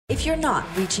If you're not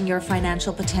reaching your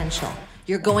financial potential,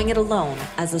 you're going it alone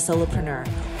as a solopreneur,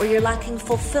 or you're lacking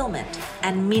fulfillment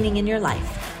and meaning in your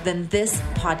life, then this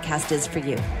podcast is for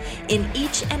you. In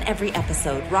each and every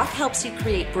episode, Rock helps you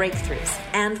create breakthroughs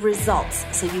and results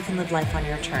so you can live life on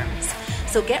your terms.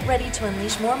 So get ready to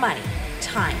unleash more money,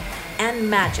 time, and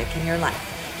magic in your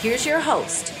life. Here's your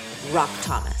host, Rock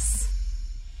Thomas.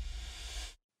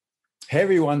 Hey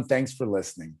everyone, thanks for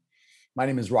listening. My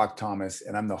name is Rock Thomas,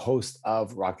 and I'm the host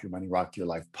of Rock Your Money, Rock Your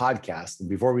Life podcast. And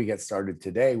before we get started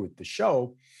today with the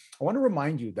show, I want to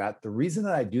remind you that the reason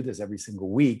that I do this every single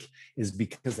week is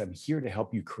because I'm here to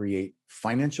help you create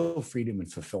financial freedom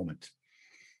and fulfillment.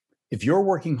 If you're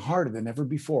working harder than ever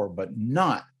before, but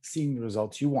not seeing the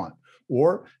results you want,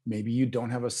 or maybe you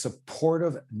don't have a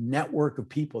supportive network of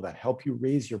people that help you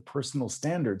raise your personal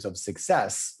standards of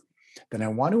success, then I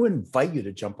want to invite you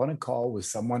to jump on a call with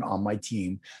someone on my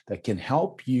team that can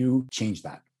help you change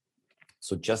that.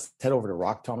 So just head over to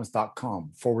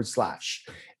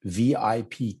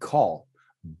rockthomas.com/VIP call,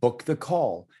 book the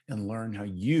call, and learn how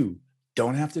you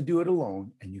don't have to do it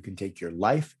alone and you can take your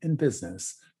life and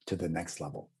business to the next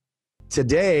level.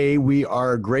 Today, we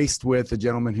are graced with a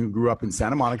gentleman who grew up in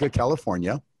Santa Monica,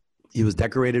 California. He was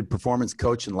decorated performance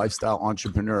coach and lifestyle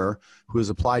entrepreneur who has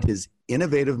applied his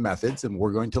innovative methods, and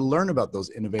we're going to learn about those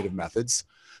innovative methods,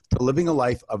 to living a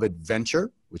life of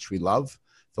adventure, which we love,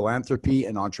 philanthropy,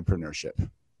 and entrepreneurship.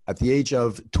 At the age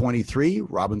of 23,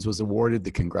 Robbins was awarded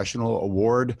the Congressional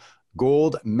Award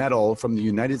Gold Medal from the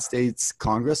United States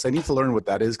Congress. I need to learn what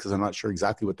that is because I'm not sure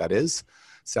exactly what that is.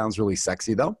 Sounds really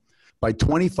sexy though. By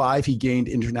 25, he gained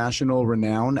international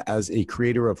renown as a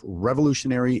creator of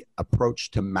revolutionary approach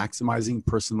to maximizing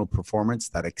personal performance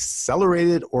that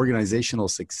accelerated organizational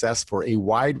success for a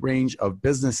wide range of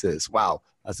businesses. Wow,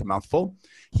 that's a mouthful.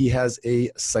 He has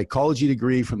a psychology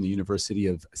degree from the University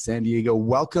of San Diego.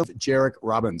 Welcome, Jairek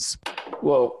Robbins.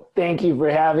 Well, thank you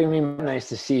for having me. Nice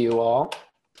to see you all.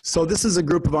 So this is a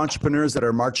group of entrepreneurs that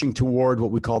are marching toward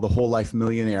what we call the whole life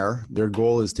millionaire. Their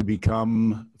goal is to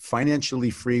become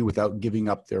financially free without giving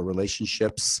up their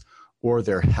relationships or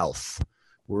their health.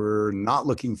 We're not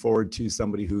looking forward to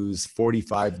somebody who's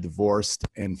 45, divorced,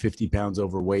 and 50 pounds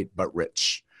overweight, but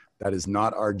rich. That is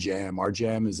not our jam. Our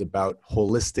jam is about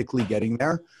holistically getting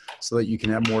there so that you can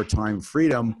have more time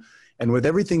freedom. And with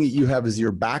everything that you have as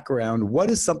your background,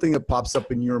 what is something that pops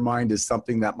up in your mind as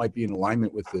something that might be in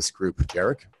alignment with this group,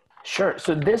 Jairek? Sure.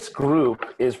 So this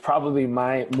group is probably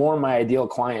more my ideal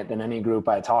client than any group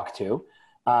I talk to.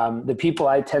 The people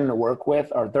I tend to work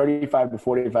with are 35 to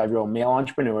 45-year-old male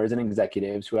entrepreneurs and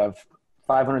executives who have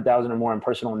 500,000 or more in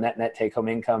personal net take-home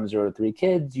incomes, or 3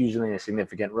 kids, usually in a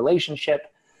significant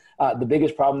relationship. The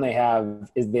biggest problem they have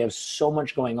is they have so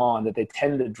much going on that they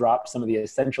tend to drop some of the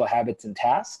essential habits and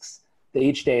tasks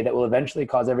each day that will eventually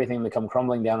cause everything to come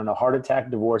crumbling down in a heart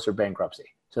attack, divorce, or bankruptcy.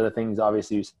 So the things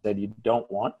obviously you said you don't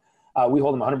want. We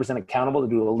hold them 100% accountable to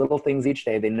do the little things each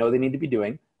day they know they need to be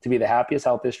doing to be the happiest,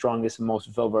 healthiest, strongest, and most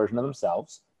fulfilled version of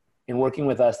themselves. In working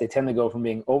with us, they tend to go from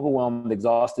being overwhelmed,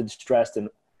 exhausted, stressed, and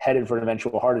headed for an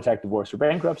eventual heart attack, divorce, or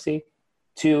bankruptcy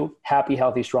to happy,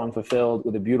 healthy, strong, fulfilled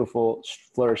with a beautiful,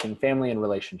 flourishing family and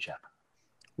relationship.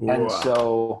 Wow. And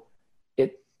so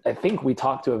I think we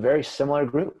talk to a very similar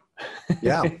group.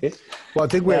 Yeah. Well, I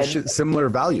think we have similar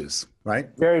values, right?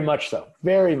 Very much so.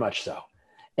 Very much so.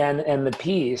 And the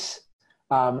piece,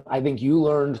 I think you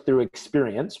learned through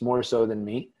experience more so than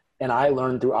me, and I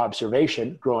learned through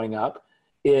observation growing up,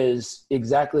 is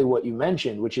exactly what you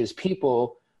mentioned, which is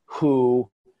people who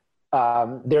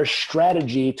their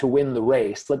strategy to win the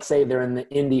race, let's say they're in the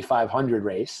Indy 500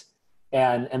 race,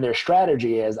 and their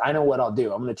strategy is, I know what I'll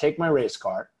do. I'm going to take my race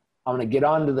car. I'm going to get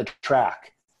onto the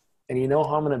track. And you know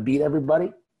how I'm going to beat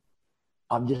everybody?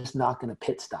 I'm just not going to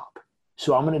pit stop.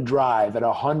 So I'm going to drive at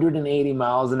 180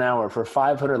 miles an hour for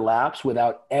 500 laps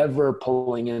without ever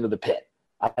pulling into the pit.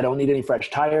 I don't need any fresh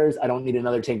tires. I don't need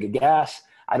another tank of gas.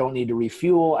 I don't need to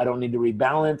refuel. I don't need to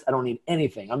rebalance. I don't need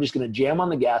anything. I'm just going to jam on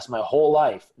the gas my whole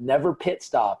life, never pit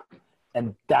stop.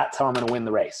 And that's how I'm going to win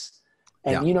the race.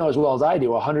 And you know as well as I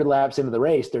do, 100 laps into the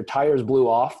race, their tires blew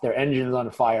off, their engine's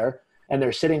on fire, and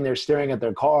they're sitting there staring at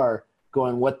their car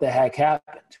going, what the heck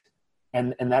happened?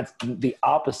 And that's the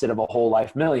opposite of a whole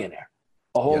life millionaire.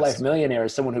 A whole life millionaire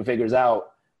is someone who figures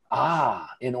out,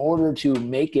 in order to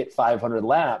make it 500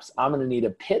 laps, I'm going to need a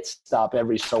pit stop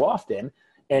every so often.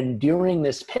 And during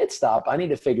this pit stop, I need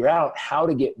to figure out how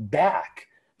to get back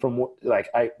from, like,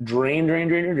 I drain.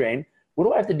 What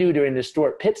do I have to do during this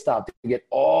short pit stop to get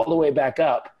all the way back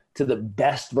up to the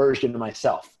best version of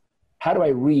myself? How do I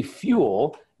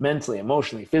refuel mentally,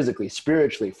 emotionally, physically,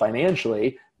 spiritually,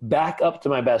 financially, back up to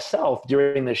my best self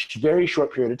during this very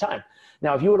short period of time?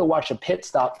 Now, if you were to watch a pit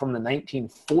stop from the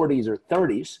 1940s or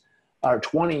 30s or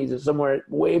 20s or somewhere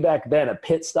way back then, a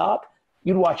pit stop,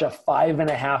 you'd watch a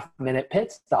 5.5-minute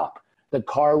pit stop. The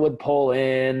car would pull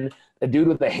in, the dude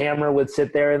with the hammer would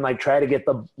sit there and like try to get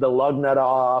the lug nut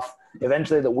off.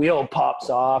 Eventually the wheel pops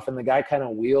off and the guy kind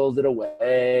of wheels it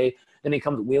away. Then he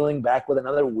comes wheeling back with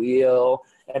another wheel.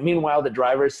 And meanwhile, the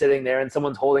driver's sitting there and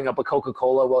someone's holding up a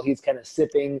Coca-Cola while he's kind of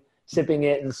sipping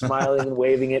it and smiling and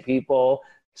waving at people.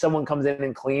 Someone comes in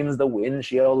and cleans the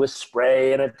windshield with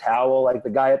spray and a towel, like the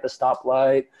guy at the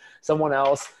stoplight. Someone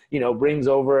else, brings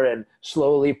over and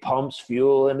slowly pumps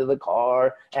fuel into the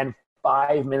car. And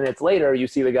 5 minutes later, you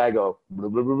see the guy go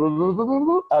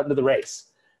out into the race.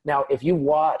 Now, if you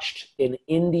watched an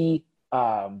Indy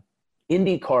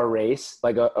car race,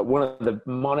 like one of the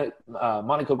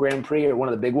Monaco Grand Prix or one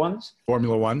of the big ones,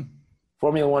 Formula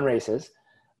One races,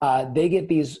 they get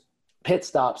these pit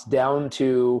stops down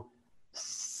to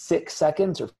 6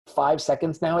 seconds or 5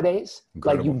 seconds nowadays.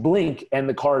 Incredible. Like you blink and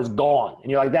the car is gone and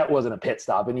you're like, that wasn't a pit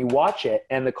stop. And you watch it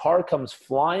and the car comes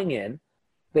flying in.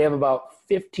 They have about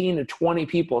 15 to 20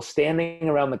 people standing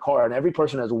around the car and every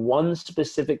person has one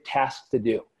specific task to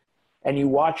do. And you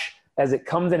watch as it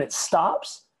comes in, it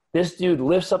stops. This dude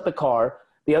lifts up the car.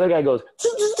 The other guy goes,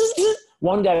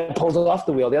 one guy pulls off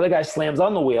the wheel. The other guy slams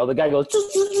on the wheel. The guy goes,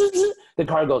 the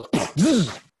car goes,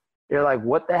 you're like,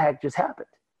 what the heck just happened?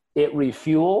 It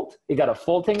refueled. It got a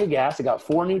full tank of gas. It got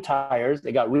 4 new tires.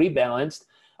 They got rebalanced.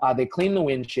 They cleaned the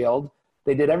windshield.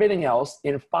 They did everything else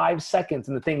in 5 seconds,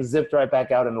 and the thing zipped right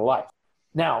back out into life.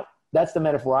 Now, that's the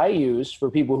metaphor I use for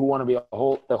people who want to be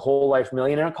the whole life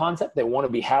millionaire concept. They want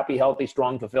to be happy, healthy,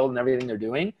 strong, fulfilled in everything they're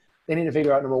doing. They need to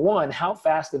figure out, number one, how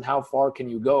fast and how far can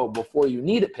you go before you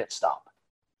need a pit stop?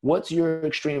 What's your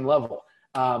extreme level?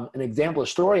 An example, a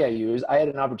story I use, I had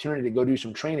an opportunity to go do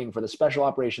some training for the Special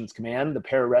Operations Command, the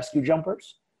pararescue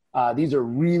jumpers. These are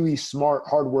really smart,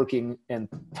 hardworking, and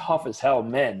tough as hell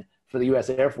men for the U.S.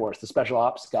 Air Force, the special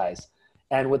ops guys.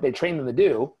 And what they train them to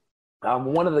do,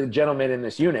 one of the gentlemen in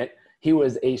this unit, he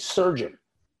was a surgeon.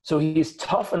 So he's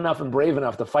tough enough and brave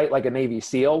enough to fight like a Navy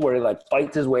SEAL where he like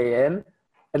fights his way in.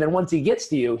 And then once he gets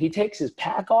to you, he takes his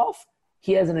pack off.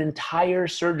 He has an entire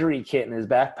surgery kit in his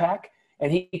backpack,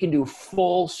 and he can do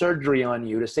full surgery on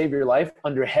you to save your life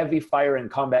under heavy fire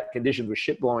and combat conditions with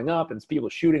shit blowing up and people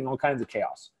shooting, all kinds of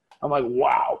chaos. I'm like,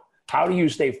 wow, how do you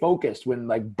stay focused when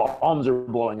like bombs are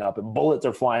blowing up and bullets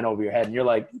are flying over your head? And you're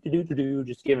like,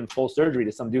 just giving full surgery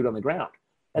to some dude on the ground.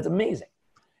 That's amazing.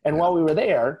 And while we were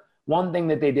there, one thing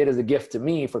that they did as a gift to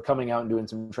me for coming out and doing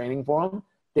some training for them,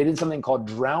 they did something called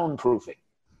drown proofing.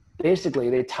 Basically,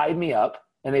 they tied me up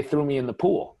and they threw me in the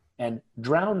pool and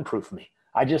drown proofed me.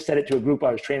 I just said it to a group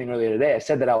I was training earlier today. I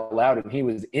said that out loud and he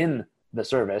was in the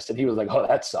service and he was like, oh,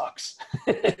 that sucks.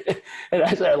 And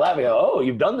I started laughing. Oh,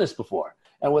 you've done this before.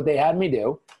 And what they had me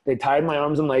do, they tied my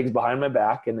arms and legs behind my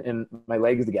back and my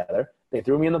legs together. They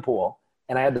threw me in the pool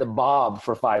and I had to bob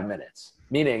for 5 minutes,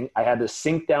 meaning I had to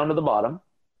sink down to the bottom,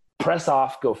 press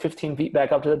off, go 15 feet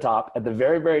back up to the top. At the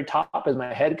very, very top, as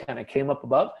my head kind of came up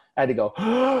above, I had to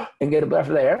go and get a breath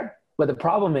of air. But the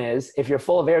problem is, if you're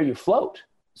full of air, you float.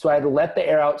 So I had to let the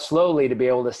air out slowly to be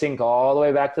able to sink all the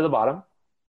way back to the bottom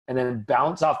and then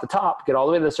bounce off the top, get all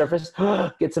the way to the surface,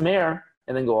 get some air,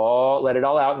 and then let it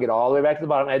all out and get all the way back to the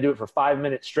bottom. I had to do it for 5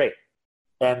 minutes straight.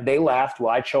 And they laughed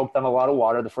while I choked on a lot of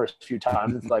water the first few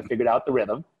times until I figured out the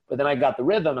rhythm. But then I got the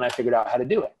rhythm and I figured out how to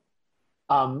do it.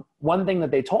 One thing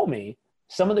that they told me,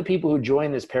 some of the people who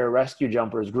join this pararescue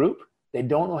jumpers group, they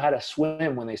don't know how to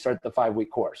swim when they start the 5-week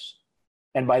course.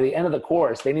 And by the end of the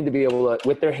course, they need to be able to,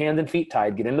 with their hands and feet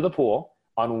tied, get into the pool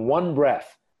on one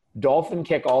breath, dolphin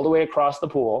kick all the way across the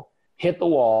pool, hit the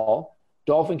wall,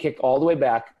 dolphin kick all the way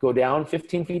back, go down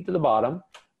 15 feet to the bottom,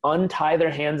 untie their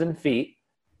hands and feet,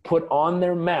 put on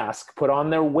their mask, put on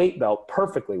their weight belt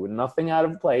perfectly with nothing out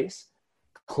of place,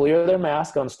 clear their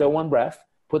mask on still one breath,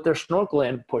 put their snorkel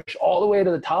in, push all the way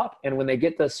to the top, and when they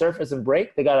get to the surface and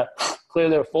break, they got to clear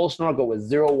their full snorkel with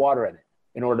 0 water in it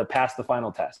in order to pass the final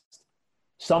test.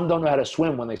 Some don't know how to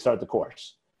swim when they start the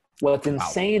course. What's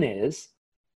insane is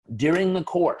during the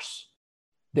course,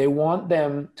 they want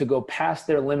them to go past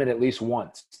their limit at least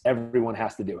once. Everyone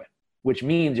has to do it, which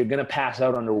means you're going to pass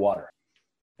out underwater.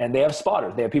 And they have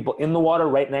spotters. They have people in the water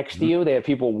right next to you. They have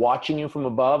people watching you from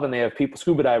above, and they have people,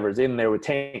 scuba divers, in there with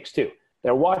tanks too.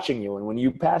 They're watching you, and when you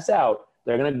pass out,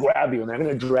 they're going to grab you, and they're going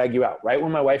to drag you out. Right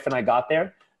when my wife and I got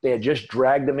there, they had just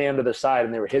dragged a man to the side,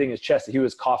 and they were hitting his chest. He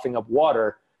was coughing up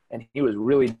water, and he was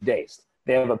really dazed.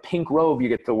 They have a pink robe you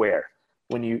get to wear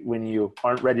when you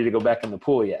aren't ready to go back in the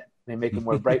pool yet. They make him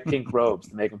wear bright pink robes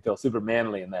to make him feel super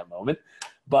manly in that moment.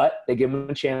 but they give them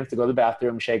a chance to go to the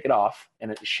bathroom, shake it off,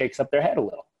 and it shakes up their head a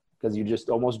little because you just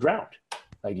almost drowned.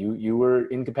 Like you were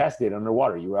incapacitated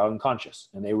underwater. You were out unconscious,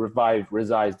 and they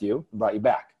resized you and brought you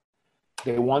back.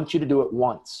 They want you to do it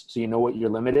once so you know what your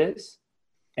limit is,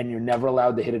 and you're never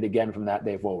allowed to hit it again from that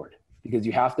day forward, because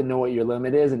you have to know what your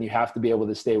limit is, and you have to be able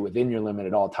to stay within your limit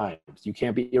at all times. You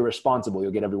can't be irresponsible.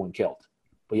 You'll get everyone killed.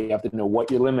 But you have to know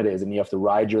what your limit is, and you have to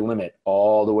ride your limit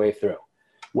all the way through.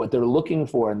 What they're looking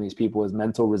for in these people is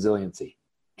mental resiliency.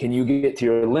 Can you get to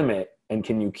your limit, and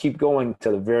can you keep going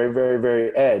to the very, very,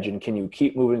 very edge, and can you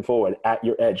keep moving forward at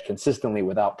your edge consistently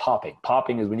without popping?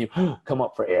 Popping is when you come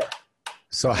up for air.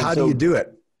 So how do you do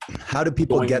it? How do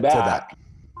people get to that?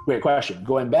 Great question.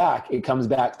 Going back, it comes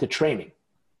back to training.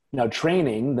 Now,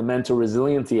 training, the mental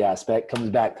resiliency aspect, comes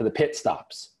back to the pit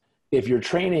stops. If you're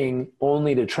training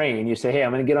only to train, you say, hey,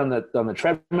 I'm going to get on the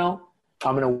treadmill.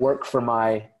 I'm going to work for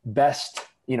my best,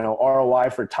 ROI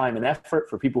for time and effort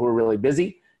for people who are really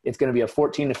busy. It's going to be a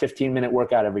 14 to 15 minute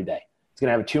workout every day. It's going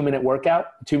to have a 2-minute workout,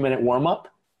 a 2-minute warm up,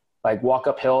 like walk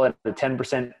uphill at a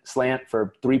 10% slant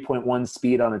for 3.1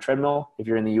 speed on a treadmill. If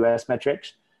you're in the US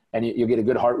metrics, and you'll get a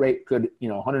good heart rate, good,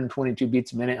 122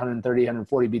 beats a minute, 130,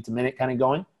 140 beats a minute kind of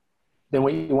going. Then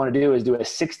what you want to do is do a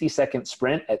 60-second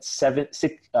sprint at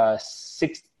 60 to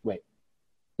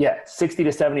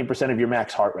 70% of your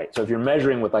max heart rate. So if you're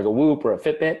measuring with like a Whoop or a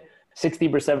Fitbit,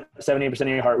 60%, 70% of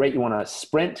your heart rate, you want to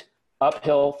sprint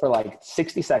uphill for like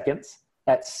 60 seconds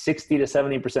at 60 to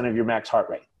 70% of your max heart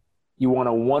rate. You want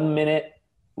a 1-minute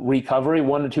recovery,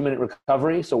 1 to 2 minute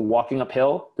recovery. So walking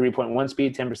uphill, 3.1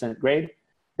 speed, 10% grade.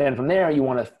 Then from there, you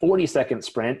want a 40-second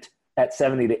sprint at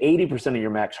 70 to 80% of your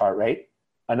max heart rate.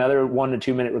 Another 1 to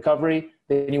 2 minute recovery.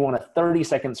 Then you want a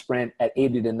 30-second sprint at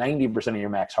 80 to 90% of your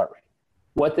max heart rate.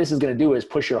 What this is going to do is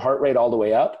push your heart rate all the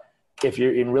way up. If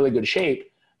you're in really good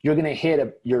shape, you're going to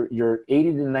hit your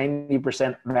 80 to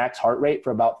 90% max heart rate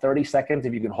for about 30 seconds.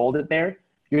 If you can hold it there,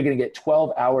 you're going to get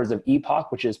 12 hours of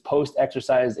EPOC, which is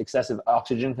post-exercise excessive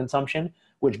oxygen consumption,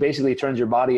 which basically turns your body